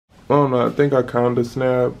don't know, I think I kinda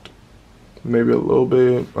snapped. Maybe a little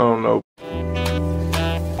bit, I don't know.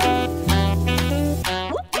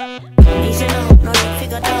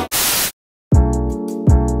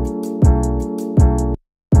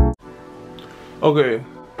 Okay,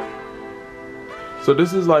 so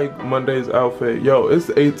this is like Monday's outfit. Yo, it's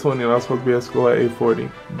 8:20 and I'm supposed to be at school at 8:40.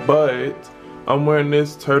 But I'm wearing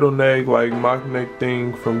this turtleneck, like mock neck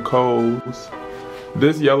thing from Kohl's.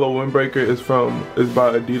 This yellow windbreaker is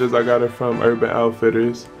by Adidas. I got it from Urban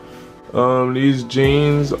Outfitters. These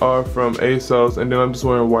jeans are from ASOS, and then I'm just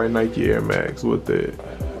wearing white Nike Air Max with it.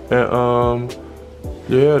 And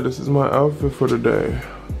yeah, this is my outfit for today.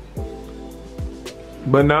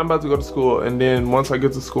 But now I'm about to go to school, and then once I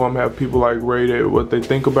get to school, I'm gonna have people like rate it, what they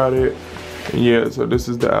think about it. And yeah, so this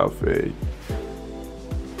is the outfit.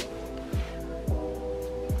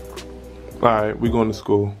 Alright, we going to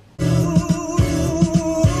school.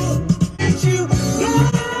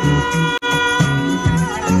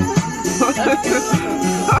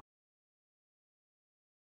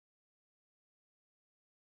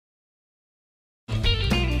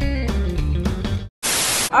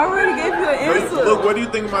 I already gave you an answer. Look, what do you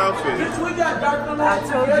think of my outfit? I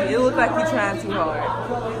told you, it looked like you're trying too hard.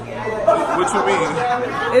 What you mean?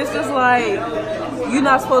 It's just like, you're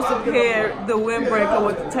not supposed to pair the windbreaker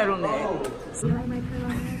with the turtleneck.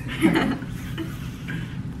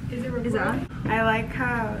 Is it on? I like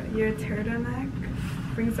how your turtleneck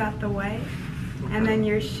brings out the white, and then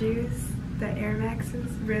your shoes, the Air Maxes,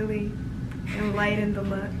 really enlighten the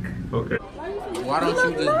look. Okay. Why don't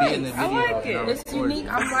you just be in the video? I like it. It's unique.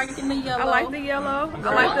 I'm liking the yellow. I like the yellow.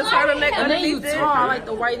 I like the turtleneck And then you underneath it. tall. I like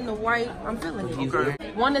the white and the white. I'm feeling it. Okay.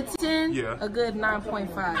 1 to 10, Yeah. a good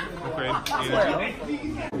 9.5. Okay.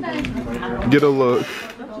 Yeah. Get a look.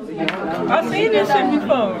 I've seen this shit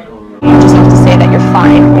before. You just have to say that you're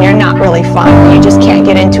fine when you're not really fine. You just can't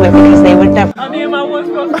get into it because they would never. I mean, I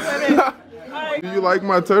wasn't supposed to say that. Do you like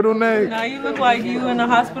my turtleneck? Now you look like you in a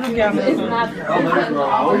hospital gown. It's not.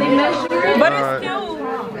 But it's cute.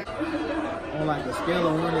 On like a scale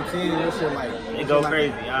of 1 to 10, that shit like It go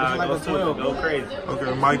crazy. like Go a 12. Go crazy.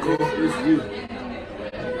 Okay, Michael.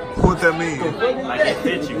 What that mean? Like it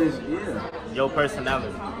fits you. Your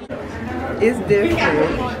personality. It's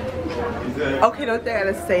different. Okay, don't think I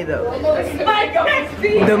gotta say though.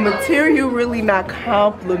 The material really not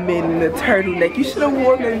complimenting the turtleneck. You should have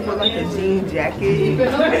worn maybe with like a jean jacket.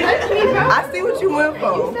 I see what you went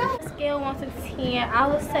for. Scale 1 to 10, I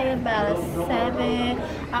would say about a 7.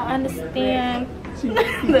 I understand the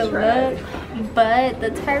look, but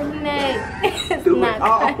the turtleneck is not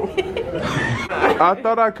I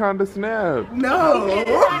thought I kinda snapped. No.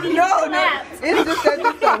 It's just that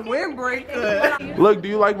it's a windbreaker. Look, do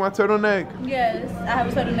you like my turtleneck? Yes, I have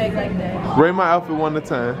a turtleneck like that. Rate my outfit 1 to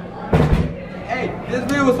 10. Hey, this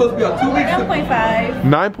video was supposed to be on 2 weeks. 9.5.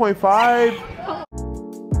 9.5?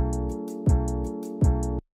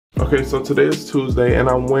 Okay, so today is Tuesday and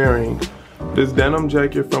I'm wearing this denim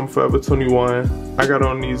jacket from Forever 21. I got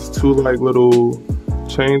on these two like little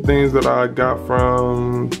chain things that I got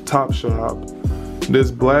from Topshop.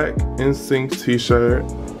 This black NSYNC t-shirt.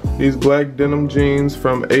 These black denim jeans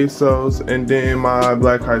from ASOS, and then my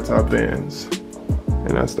black high top bands.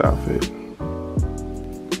 And that's the outfit.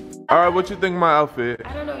 Alright, what you think of my outfit?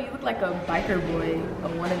 I don't know. You look like a biker boy. A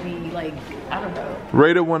wannabe, like, I don't know.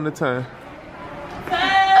 Rate it 1 to 10.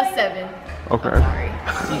 A 7. Okay. Sorry.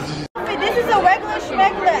 This is a regular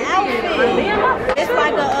outfit. It's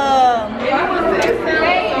like a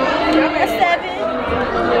 7.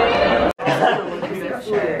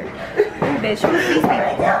 Bitch, I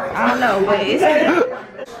don't know, but it's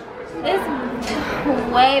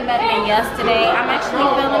way better than yesterday. I'm actually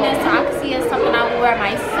feeling it, so I can see it's something I will wear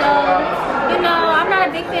myself. You know, I'm not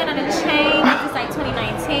a big fan of the chain. It's just like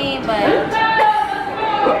 2019, but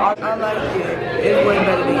I like it. It's way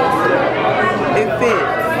better than yesterday. It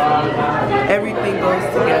fits. Everything goes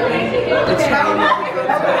together. The chain never goes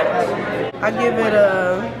together. I give it a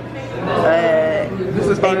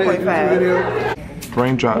 8.5.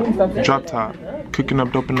 Raindrop, drop top, cooking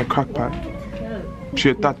up dope in the crock pot.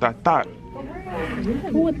 Shit, thought.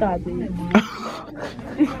 Who would thought this?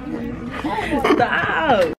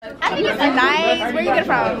 Stop. I think it's nice. Where you get it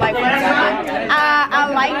from? Like, I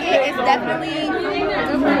like it. It's definitely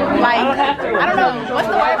like, I don't know, what's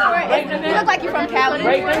the word for it? You look like you're from Cali.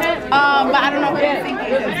 But I don't know who you think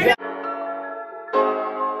it is.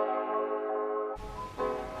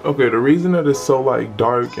 Okay, the reason that it's so like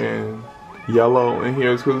dark and yellow in here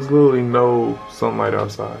is because there's literally no sunlight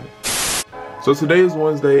outside. So today is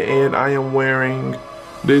Wednesday and I am wearing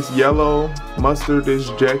this yellow mustardish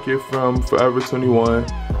jacket from Forever 21.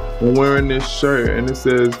 wearing this shirt and it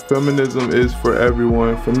says feminism is for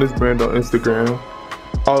everyone from this brand on Instagram.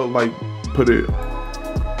 I'll like put it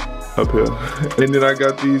up here. And then I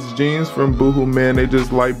got these jeans from Boohoo Man. They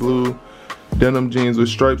just light blue denim jeans with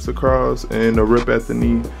stripes across and a rip at the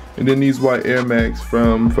knee. And then these white Air Max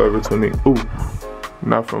from Forever 20. Ooh,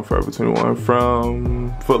 not from Forever 21,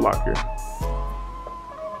 from Foot Locker.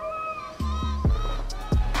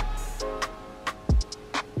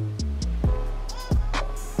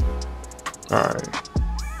 Alright.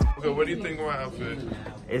 Okay, what do you think of my outfit?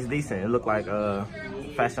 It's decent. It look like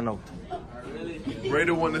Fashion Nova.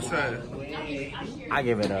 Rated 1 to 10. I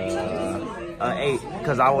give it a 8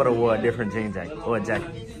 because I would have wore a different jean jacket or a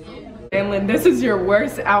jacket. Jalen, this is your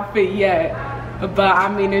worst outfit yet, but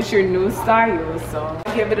I mean it's your new style, so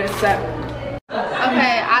I give it a 7.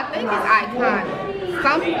 Okay, I think it's iconic.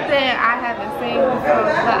 Something I haven't seen before,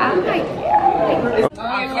 but I like it. I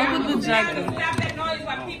fuck with the jacket.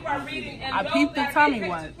 I peeped the Tommy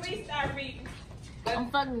one. I'm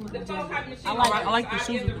fucking with the jacket. I like the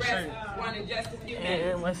shoes with the shirt.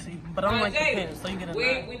 And let's see, but I don't like the pants, so you get a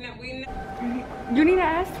 9. You need to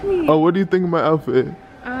ask me. Oh, what do you think of my outfit?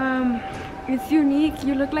 It's unique.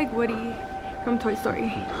 You look like Woody from Toy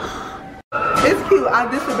Story. It's cute.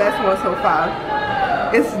 This is the best one so far.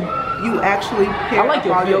 It's you actually pair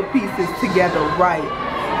all your pieces together right.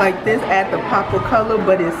 Like this add the pop of color,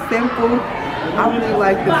 but it's simple. I really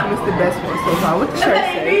like this. It's the best one so far. What the shirt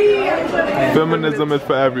say? Feminism is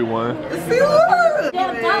for everyone. See, look! Be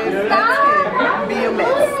a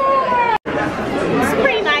mess. It's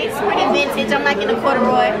pretty nice, pretty vintage. I'm liking the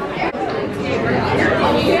corduroy.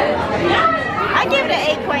 I give it an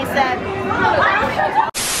 8.7.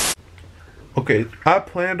 Okay, I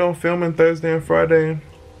planned on filming Thursday and Friday,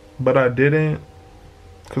 but I didn't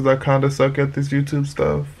because I kind of suck at this YouTube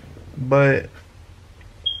stuff. But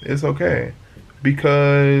it's okay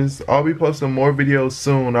because I'll be posting more videos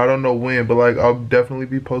soon. I don't know when, but like I'll definitely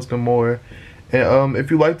be posting more. And if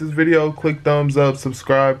you like this video, click thumbs up,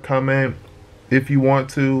 subscribe, comment if you want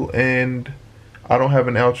to. And I don't have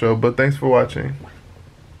an outro, but thanks for watching.